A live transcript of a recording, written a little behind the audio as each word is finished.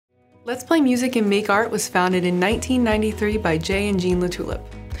Let's Play Music and Make Art was founded in 1993 by Jay and Jean LaTulip.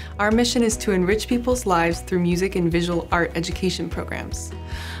 Our mission is to enrich people's lives through music and visual art education programs.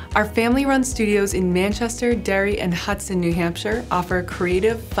 Our family-run studios in Manchester, Derry, and Hudson, New Hampshire offer a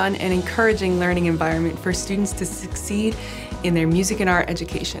creative, fun, and encouraging learning environment for students to succeed in their music and art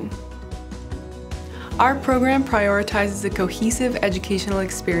education. Our program prioritizes a cohesive educational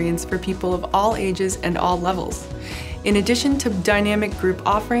experience for people of all ages and all levels. In addition to dynamic group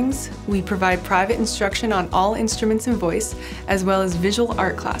offerings, we provide private instruction on all instruments and voice, as well as visual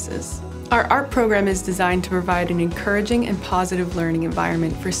art classes. Our art program is designed to provide an encouraging and positive learning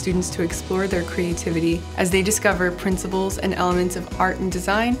environment for students to explore their creativity as they discover principles and elements of art and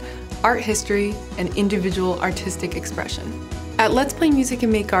design, art history, and individual artistic expression. At Let's Play Music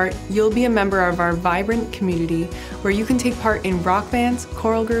and Make Art, you'll be a member of our vibrant community where you can take part in rock bands,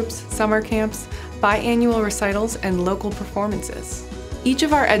 choral groups, summer camps, biannual recitals, and local performances. Each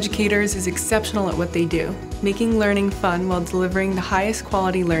of our educators is exceptional at what they do, making learning fun while delivering the highest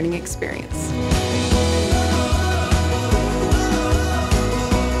quality learning experience.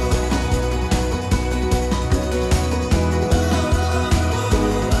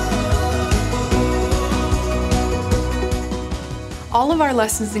 All of our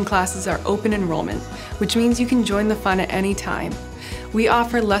lessons and classes are open enrollment, which means you can join the fun at any time. We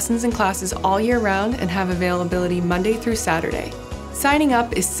offer lessons and classes all year round and have availability Monday through Saturday. Signing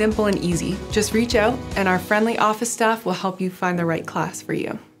up is simple and easy. Just reach out and our friendly office staff will help you find the right class for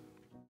you.